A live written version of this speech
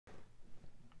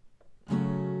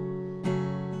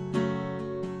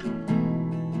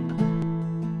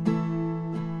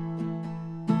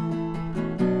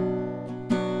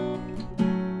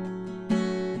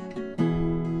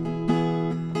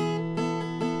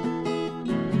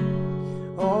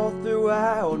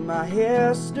throughout my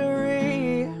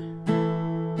history.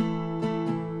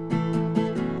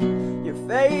 Your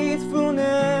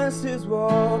faithfulness has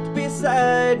walked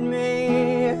beside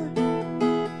me.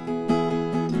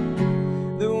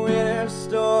 The winter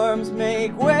storms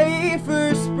make way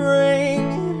for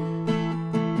spring.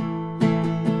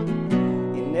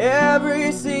 In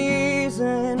every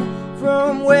season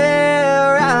from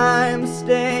where I'm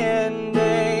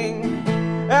standing,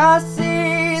 I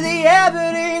see the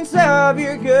evidence of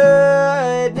your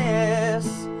goodness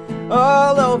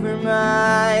all over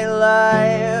my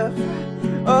life,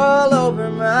 all over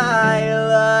my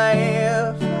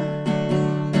life.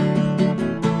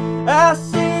 I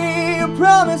see your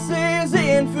promises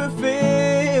in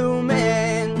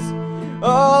fulfillment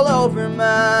all over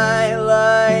my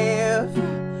life,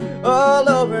 all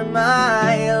over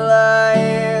my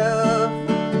life.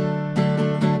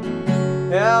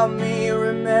 Help me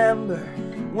remember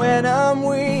when I'm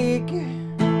weak.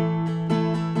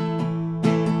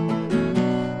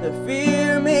 The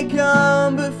fear may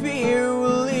come, but fear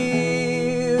will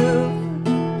leave.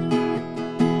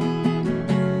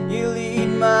 You lead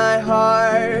my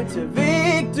heart to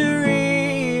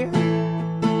victory.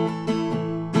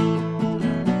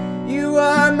 You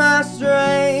are my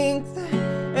strength,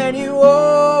 and you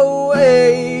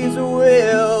always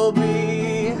will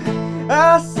be.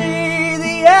 I see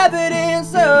the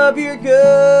evidence of your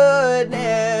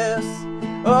goodness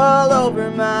all over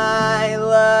my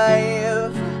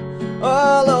life,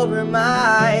 all over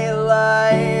my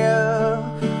life.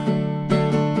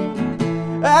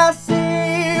 I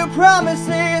see your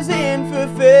promises in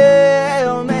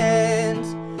fulfillment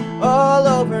all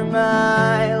over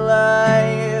my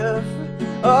life,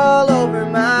 all over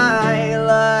my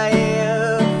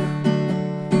life.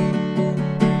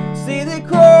 See the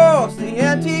cross, the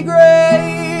empty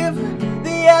grave,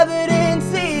 the evidence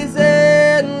is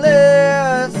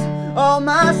endless. All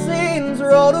my sins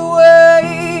rolled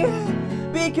away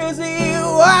because of you,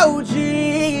 oh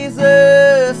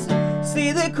Jesus.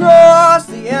 See the cross,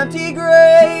 the empty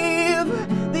grave,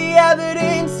 the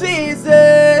evidence is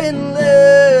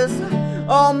endless.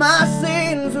 All my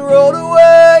sins rolled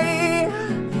away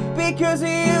because of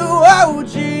you, oh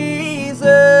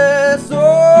Jesus. Oh,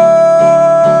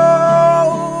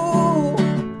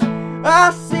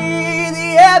 I see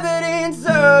the evidence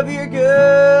of your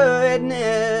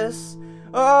goodness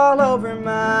all over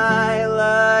my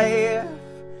life,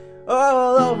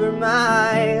 all over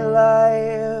my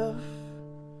life.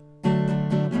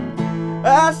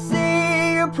 I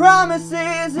see your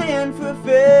promises in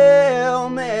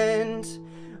fulfillment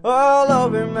all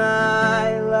over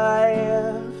my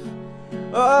life,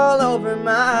 all over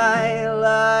my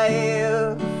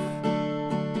life.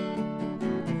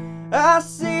 I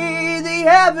see the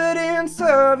evidence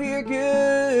of your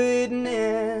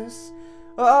goodness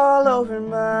all over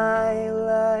my